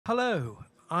Hello,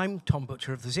 I'm Tom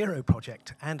Butcher of the Zero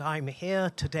Project, and I'm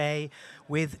here today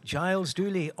with Giles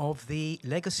Duley of the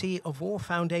Legacy of War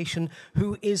Foundation,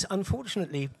 who is,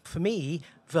 unfortunately for me,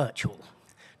 virtual.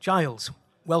 Giles,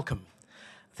 welcome.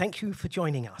 Thank you for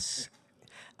joining us.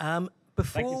 Thank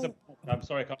you so much. I'm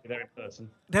sorry I can't be there in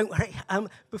person. Don't worry.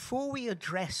 Before we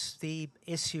address the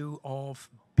issue of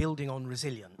building on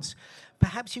resilience,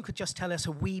 perhaps you could just tell us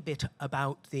a wee bit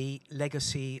about the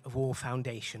Legacy of War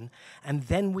Foundation, and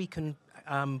then we can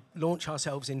launch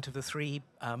ourselves into the three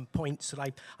points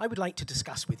that I would like to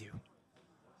discuss with you.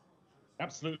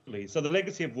 Absolutely. So the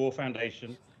Legacy of War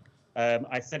Foundation,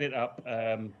 I set it up,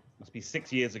 must be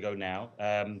 6 years ago now.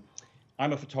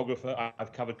 I'm a photographer.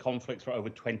 I've covered conflicts for over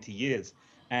 20 years.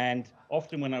 And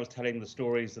often when I was telling the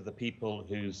stories of the people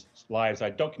whose lives I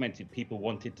documented, people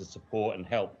wanted to support and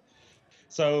help.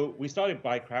 So we started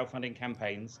by crowdfunding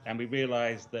campaigns, and we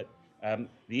realized that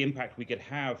the impact we could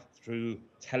have through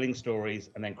telling stories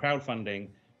and then crowdfunding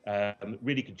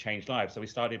really could change lives. So we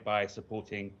started by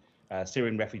supporting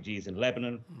Syrian refugees in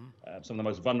Lebanon, some of the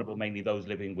most vulnerable, mainly those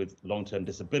living with long-term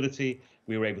disability.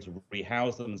 We were able to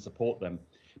rehouse them and support them.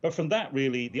 But from that,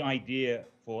 really, the idea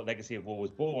for Legacy of War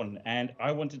was born, and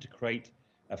I wanted to create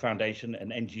a foundation, an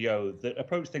NGO, that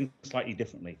approached things slightly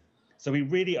differently. So we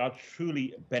really are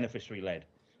truly beneficiary-led.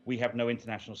 We have no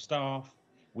international staff.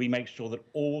 We make sure that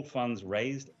all funds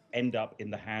raised end up in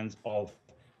the hands of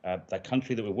the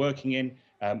country that we're working in.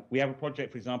 We have a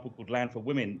project, for example, called Land for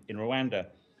Women in Rwanda,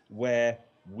 where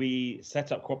we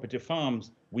set up cooperative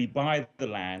farms. We buy the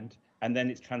land, and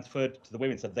then it's transferred to the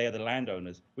women, so they are the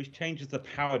landowners, which changes the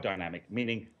power dynamic,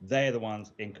 meaning they're the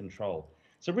ones in control.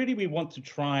 So really, we want to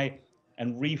try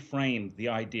and reframe the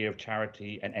idea of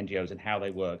charity and NGOs and how they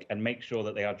work, and make sure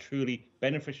that they are truly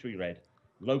beneficiary-led,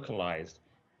 localized,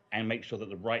 and make sure that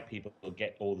the right people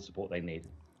get all the support they need.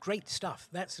 Great stuff.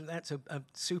 That's a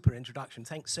super introduction.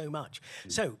 Thanks so much.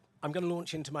 So I'm going to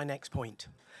launch into my next point,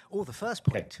 or the first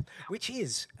point, which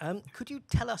is, could you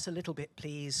tell us a little bit,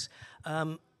 please,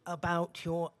 about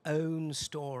your own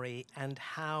story and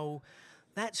how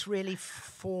that's really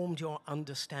formed your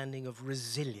understanding of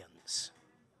resilience?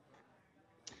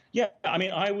 Yeah, I mean,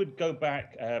 I would go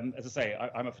back, as I say,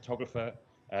 I'm a photographer.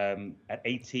 At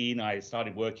 18, I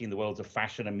started working in the worlds of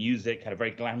fashion and music, had a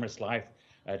very glamorous life,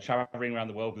 traveling around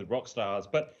the world with rock stars.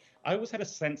 But I always had a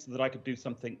sense that I could do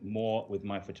something more with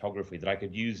my photography, that I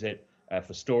could use it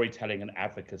for storytelling and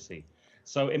advocacy.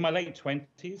 So in my late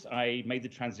 20s, I made the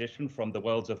transition from the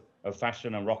worlds of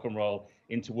fashion and rock and roll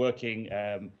into working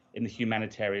in the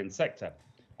humanitarian sector.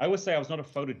 I always say I was not a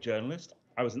photojournalist.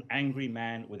 I was an angry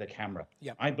man with a camera.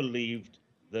 Yep. I believed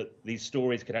that these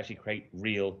stories could actually create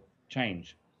real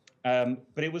change.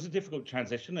 But it was a difficult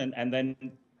transition. And then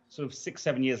sort of 6,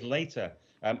 7 years later,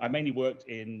 I mainly worked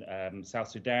in South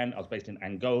Sudan. I was based in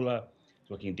Angola. I was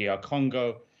working in DR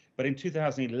Congo. But in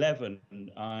 2011,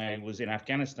 I was in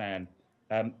Afghanistan.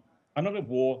 I'm not a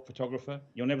war photographer.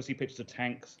 You'll never see pictures of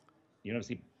tanks. You'll never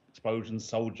see explosions,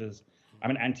 soldiers. I'm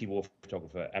an anti-war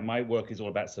photographer, and my work is all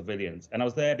about civilians. And I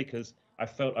was there because I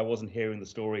felt I wasn't hearing the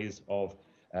stories of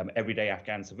everyday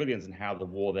Afghan civilians and how the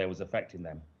war there was affecting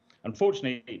them.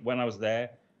 Unfortunately, when I was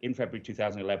there in February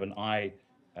 2011, I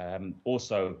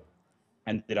also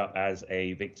ended up as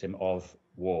a victim of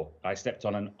war. I stepped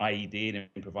on an IED, an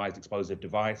improvised explosive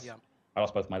device. Yeah. I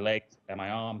lost both my legs and my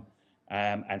arm,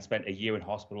 and spent a year in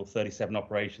hospital, 37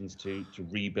 operations to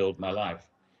rebuild my life.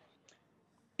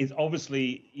 It's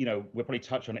obviously, we'll probably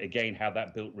touch on it again, how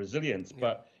that built resilience,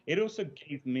 but it also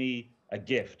gave me a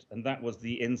gift, and that was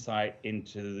the insight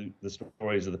into the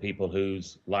stories of the people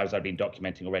whose lives I'd been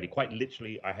documenting already. Quite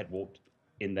literally, I had walked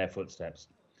in their footsteps.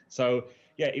 So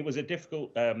yeah, it was a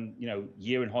difficult,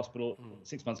 year in hospital,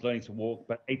 6 months learning to walk,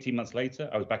 but 18 months later,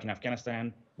 I was back in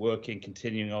Afghanistan, working,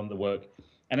 continuing on the work.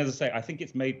 And as I say, I think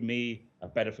it's made me a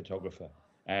better photographer,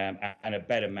 and a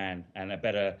better man and a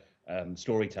better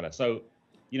storyteller. So,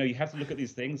 you have to look at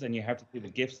these things, and you have to see the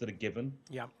gifts that are given.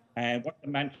 Yeah. And one of the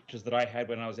mantras that I had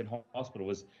when I was in hospital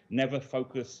was never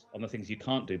focus on the things you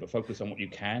can't do, but focus on what you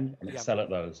can and excel at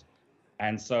those.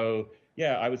 And so,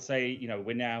 yeah, I would say,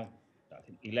 we're now, I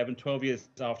think, 11, 12 years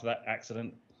after that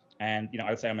accident. And, I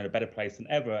would say I'm in a better place than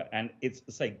ever. And it's,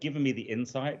 say, given me the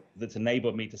insight that's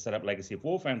enabled me to set up Legacy of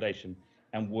War Foundation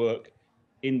and work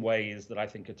in ways that I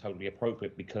think are totally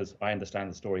appropriate because I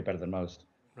understand the story better than most.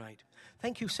 Right.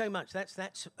 Thank you so much.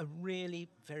 That's a really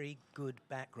very good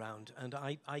background, and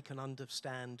I can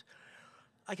understand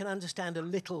a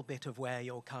little bit of where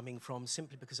you're coming from,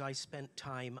 simply because I spent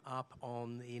time up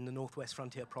in the Northwest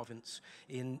Frontier Province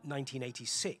in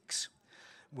 1986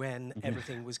 when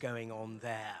everything was going on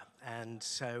there. And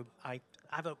so I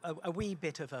have a wee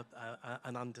bit of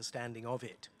an understanding of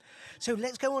it. So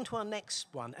let's go on to our next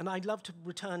one, and I'd love to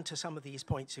return to some of these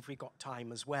points if we've got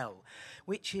time as well,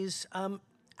 which is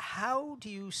how do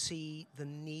you see the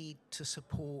need to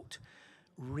support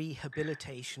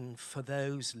rehabilitation for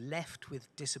those left with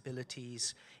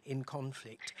disabilities in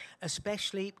conflict,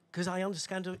 especially because I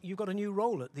understand you've got a new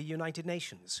role at the United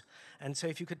Nations. And so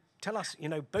if you could tell us,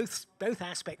 both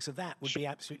aspects of that would be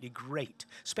absolutely great,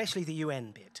 especially the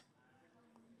UN bit.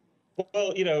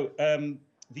 Well, the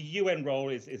UN role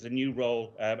is a new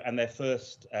role, and their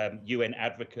first UN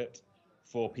advocate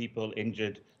for people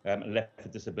injured and left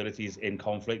with disabilities in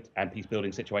conflict and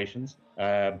peace-building situations.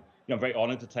 I'm very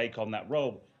honored to take on that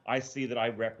role. I see that I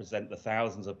represent the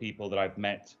thousands of people that I've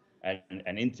met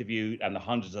and interviewed, and the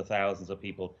hundreds of thousands of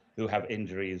people who have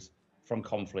injuries from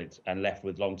conflict and left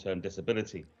with long-term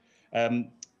disability.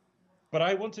 But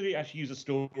I want to actually use a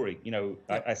story.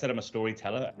 I said I'm a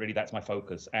storyteller. Really, that's my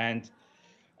focus. And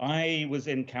I was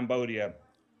in Cambodia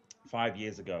 5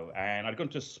 years ago, and I'd gone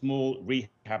to a small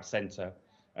rehab center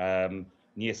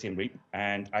near Siem Reap,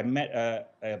 and I met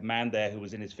a man there who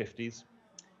was in his 50s.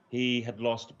 He had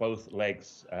lost both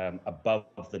legs above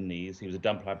the knees. He was a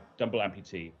double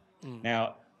amputee.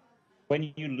 Now,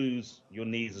 when you lose your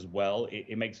knees as well,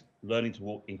 it makes learning to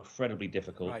walk incredibly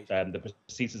difficult. Right. The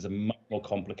procedures are much more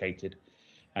complicated.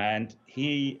 And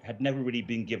he had never really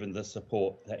been given the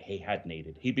support that he had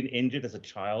needed. He'd been injured as a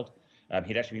child.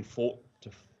 He'd actually been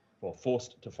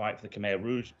forced to fight for the Khmer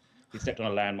Rouge. He stepped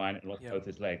on a landmine and lost both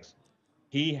his legs.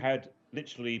 He had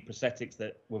literally prosthetics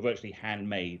that were virtually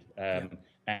handmade,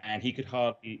 and he could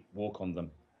hardly walk on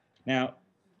them. Now,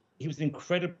 he was an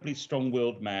incredibly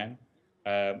strong-willed man.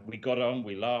 We got on,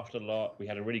 we laughed a lot, we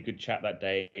had a really good chat that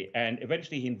day, and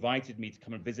eventually he invited me to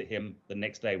come and visit him the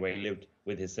next day where he lived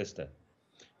with his sister.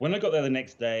 When I got there the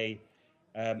next day,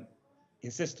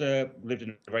 his sister lived in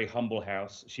a very humble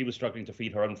house. She was struggling to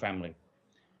feed her own family.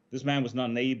 This man was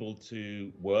unable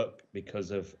to work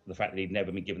because of the fact that he'd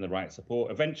never been given the right support.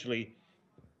 Eventually,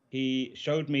 he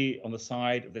showed me on the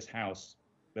side of this house,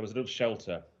 there was a little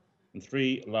shelter and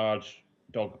 3 large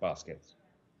dog baskets.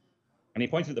 And he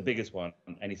pointed at the biggest one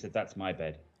and he said, "That's my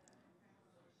bed."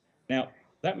 Now,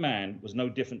 that man was no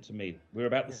different to me. We were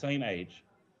about the same age.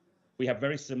 We have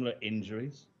very similar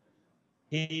injuries.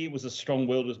 He was as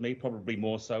strong-willed as me, probably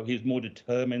more so. He was more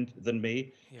determined than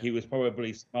me. Yeah. He was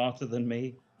probably smarter than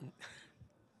me.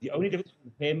 The only difference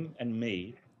between him and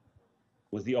me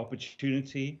was the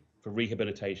opportunity for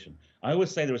rehabilitation. I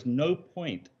always say there is no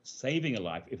point saving a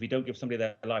life if we don't give somebody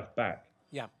their life back.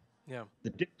 Yeah, yeah. The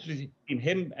difference between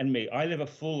him and me, I live a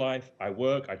full life. I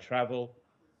work, I travel.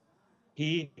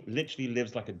 He literally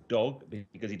lives like a dog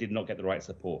because he did not get the right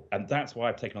support. And that's why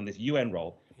I've taken on this UN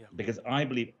role, because I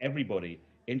believe everybody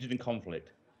injured in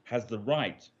conflict has the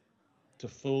right to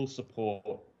full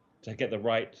support, to get the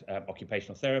right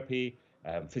occupational therapy,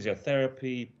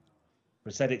 physiotherapy,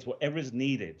 prosthetics, whatever is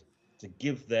needed to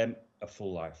give them a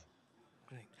full life.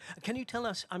 Great. Can you tell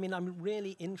us, I'm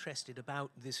really interested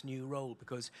about this new role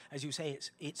because, as you say,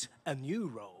 it's a new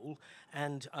role,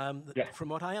 and from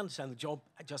what I understand, the job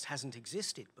just hasn't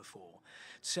existed before.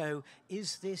 So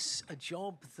is this a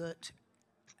job that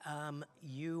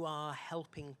you are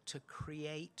helping to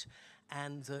create,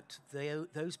 and that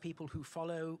those people who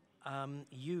follow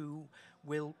you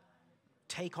will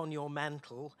take on your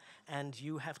mantle and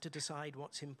you have to decide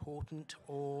what's important?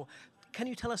 Or can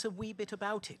you tell us a wee bit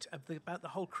about it, about the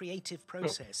whole creative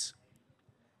process?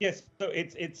 Yes, so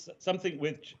it's something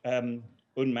which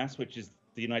UNMAS, which is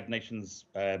the United Nations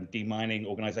demining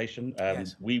organization,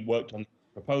 we worked on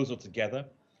the proposal together.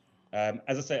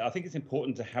 As I say, I think it's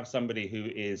important to have somebody who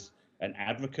is an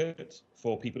advocate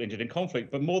for people injured in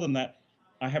conflict, but more than that,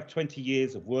 I have 20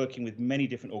 years of working with many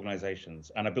different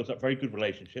organizations, and I built up very good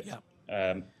relationships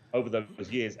over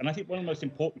those years. And I think one of the most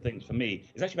important things for me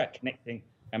is actually about connecting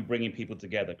and bringing people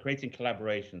together, creating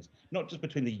collaborations, not just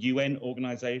between the UN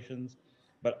organizations,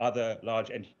 but other large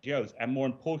NGOs, and more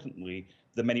importantly,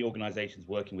 the many organizations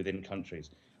working within countries.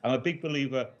 I'm a big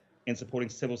believer in supporting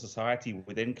civil society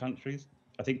within countries.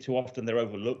 I think too often they're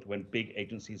overlooked when big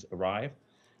agencies arrive.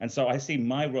 And so I see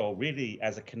my role really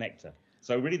as a connector.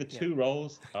 So really the two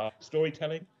roles are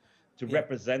storytelling, to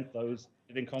represent those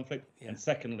in conflict, and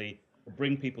secondly, to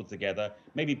bring people together,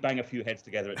 maybe bang a few heads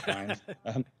together at times,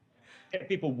 get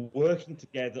people working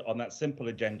together on that simple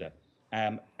agenda.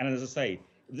 And as I say,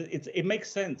 it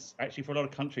makes sense actually for a lot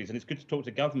of countries, and it's good to talk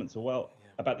to governments as well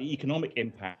about the economic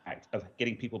impact of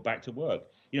getting people back to work.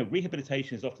 You know,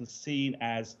 rehabilitation is often seen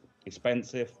as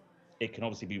expensive. It can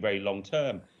obviously be very long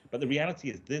term, but the reality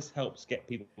is this helps get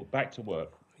people back to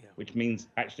work, which means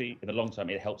actually in the long term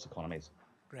it helps economies.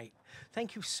 Great.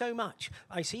 Thank you so much.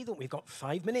 I see that we've got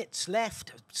 5 minutes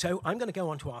left, so I'm going to go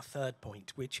on to our third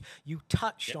point, which you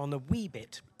touched on a wee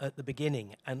bit at the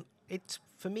beginning, and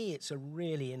for me, it's a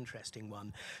really interesting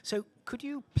one. So could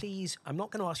you please, I'm not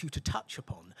going to ask you to touch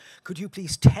upon, could you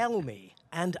please tell me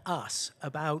and us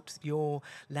about your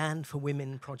Land for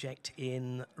Women project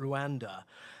in Rwanda,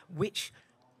 which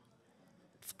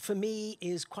for me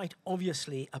is quite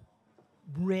obviously a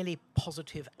really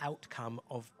positive outcome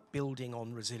of building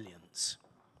on resilience.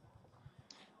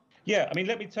 Yeah, I mean,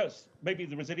 let me touch, maybe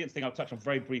the resilience thing I'll touch on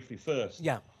very briefly first.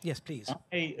 Yeah, yes, please.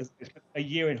 A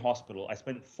year in hospital, I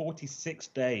spent 46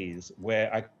 days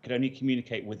where I could only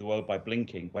communicate with the world by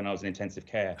blinking when I was in intensive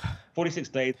care. 46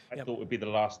 days I thought would be the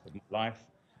last of my life.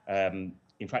 In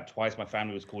fact, twice my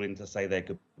family was called in to say their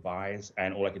goodbyes,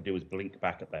 and all I could do was blink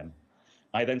back at them.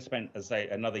 I then spent, as I say,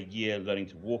 another year learning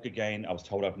to walk again. I was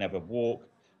told I'd never walk.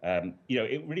 You know,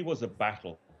 it really was a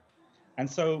battle. And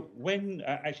so when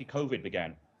actually COVID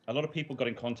began, a lot of people got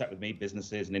in contact with me,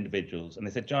 businesses and individuals, and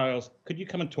they said, Giles, could you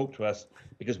come and talk to us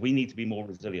because we need to be more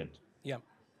resilient? Yeah.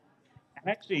 And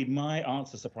actually, my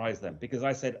answer surprised them because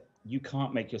I said, you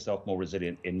can't make yourself more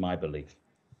resilient in my belief.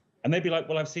 And they'd be like,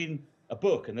 well, I've seen a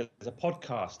book and there's a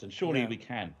podcast and surely we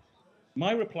can.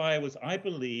 My reply was, I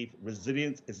believe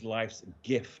resilience is life's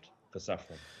gift for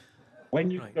suffering.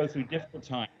 When you go through difficult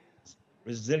times,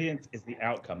 resilience is the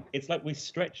outcome. It's like we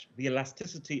stretch the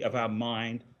elasticity of our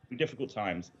mind through difficult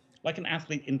times, like an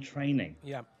athlete in training.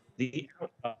 Yeah. The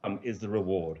outcome is the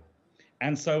reward.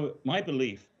 And so my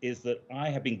belief is that I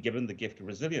have been given the gift of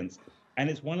resilience. And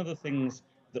it's one of the things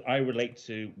that I relate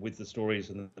to with the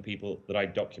stories and the people that I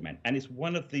document. And it's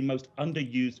one of the most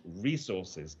underused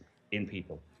resources in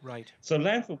people. Right. So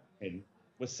Land for Women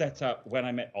was set up when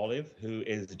I met Olive, who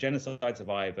is a genocide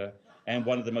survivor and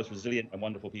one of the most resilient and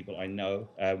wonderful people I know.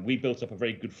 We built up a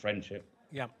very good friendship.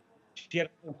 Yeah. She had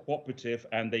a cooperative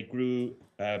and they grew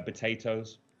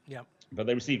potatoes. Yeah. But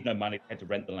they received no money, they had to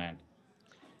rent the land.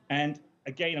 And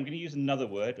again, I'm going to use another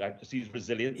word. I just use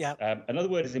resilience. Yeah. Another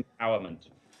word is empowerment.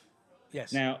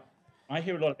 Yes. Now, I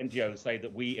hear a lot of NGOs say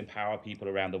that we empower people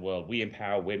around the world. We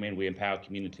empower women, we empower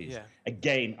communities. Yeah.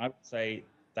 Again, I would say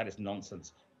that is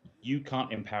nonsense. You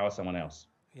can't empower someone else.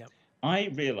 Yeah. I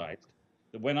realized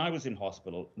that when I was in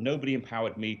hospital, nobody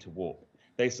empowered me to walk.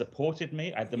 They supported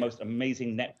me. I had the most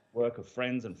amazing network of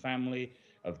friends and family,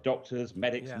 of doctors,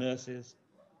 medics, nurses,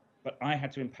 but I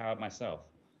had to empower myself.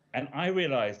 And I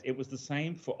realized it was the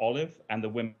same for Olive and the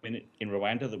women in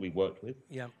Rwanda that we worked with,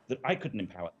 that I couldn't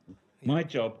empower them. My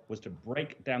job was to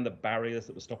break down the barriers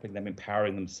that were stopping them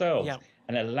empowering themselves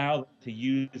and allow them to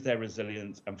use their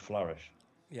resilience and flourish.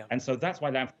 And so that's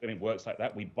why Land for Women works like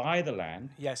that. We buy the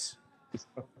land. Yes. It's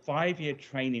a 5-year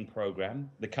training program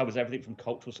that covers everything from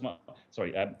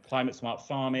climate smart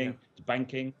farming to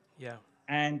banking. Yeah.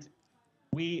 And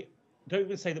we don't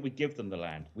even say that we give them the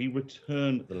land. We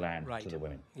return the land to the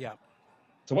women. Yeah.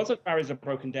 So once those barriers are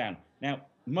broken down, now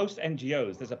most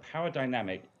NGOs, there's a power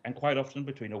dynamic, and quite often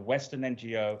between a Western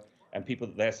NGO and people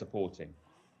that they're supporting.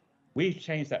 We've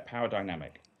changed that power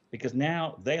dynamic because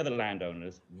now they are the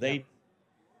landowners. They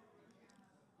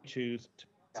choose to.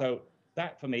 So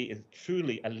that for me is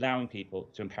truly allowing people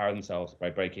to empower themselves by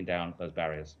breaking down those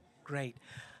barriers. Great.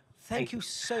 Thank you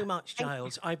so much,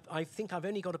 Giles. I think I've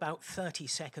only got about 30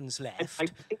 seconds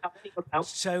left.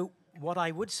 So what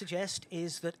I would suggest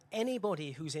is that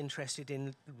anybody who's interested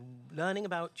in learning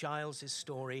about Giles's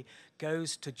story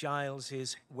goes to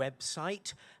Giles's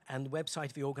website and the website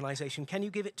of the organization. Can you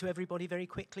give it to everybody very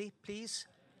quickly, please?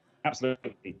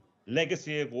 Absolutely.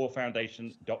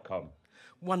 legacyofwarfoundation.com.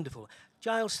 Wonderful.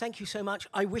 Giles, thank you so much.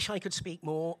 I wish I could speak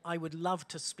more. I would love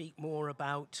to speak more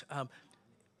about,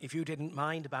 if you didn't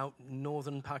mind, about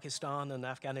northern Pakistan and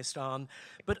Afghanistan,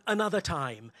 but another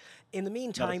time. In the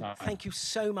meantime, thank you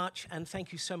so much, and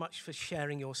thank you so much for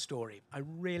sharing your story. I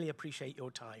really appreciate your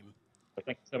time.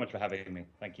 Thank you so much for having me.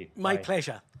 Thank you. My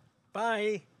pleasure.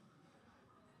 Bye.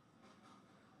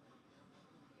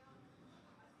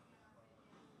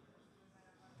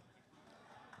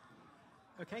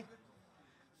 Okay.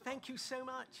 Thank you so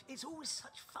much. It's always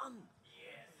such fun.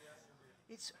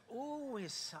 It's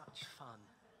always such fun.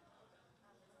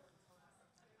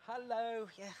 Hello.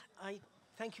 Yeah,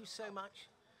 thank you so much.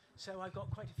 So I've got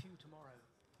quite a few tomorrow.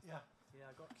 Yeah. Yeah,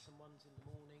 I got some ones in the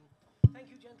morning. Thank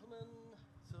you, gentlemen.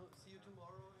 So see you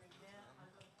tomorrow. Yeah.